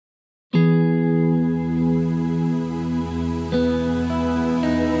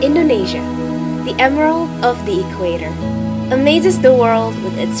Indonesia, the emerald of the equator, amazes the world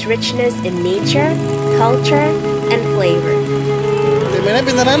with its richness in nature, culture, and flavor. Tempehnya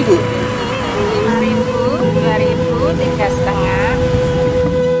pinteran, Bu? 5.000, 2.000, 3,5.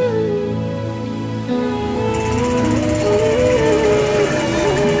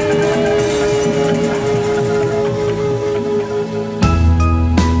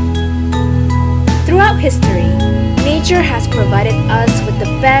 Throughout history, nature has provided us with the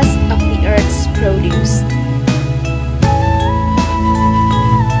best of the earth's produce.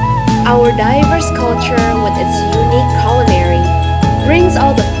 Our diverse culture with its unique culinary brings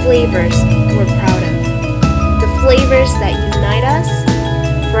all the flavors we're proud of. The flavors that unite us,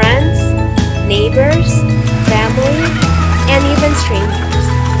 friends, neighbors, family, and even strangers.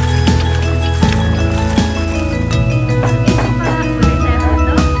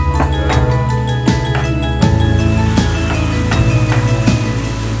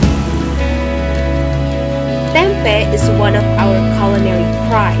 Tempeh is one of our culinary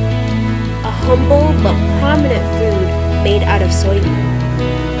pride, a humble but prominent food made out of soybean.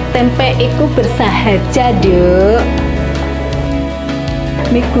 Tempeh iku bersahaja, Duk.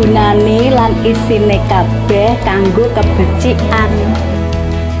 Migunani lan isine kabeh kanggo kebecikan.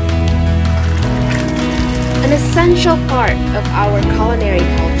 An essential part of our culinary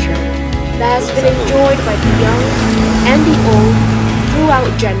culture that has been enjoyed by the young and the old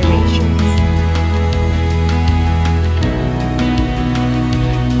throughout generations.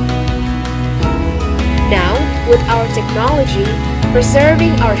 Now, with our technology,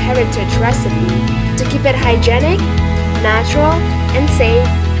 preserving our heritage recipe to keep it hygienic, natural, and safe,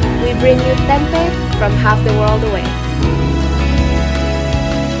 we bring you tempeh from half the world away.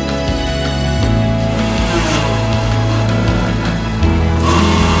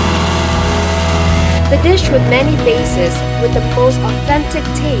 The dish with many faces, with the most authentic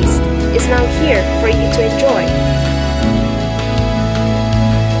taste, is now here for you to enjoy.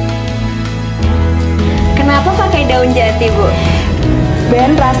 Kenapa pakai daun jati, Bu?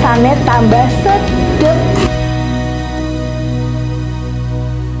 Ben rasanya tambah sedap.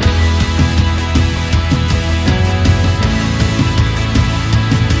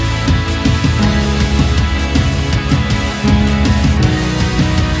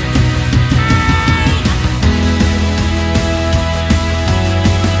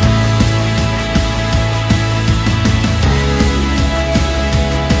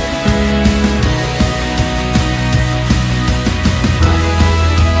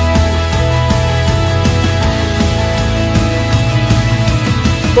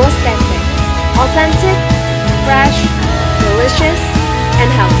 BOStempeh, authentic, fresh, delicious,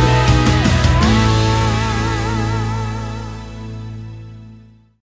 and healthy.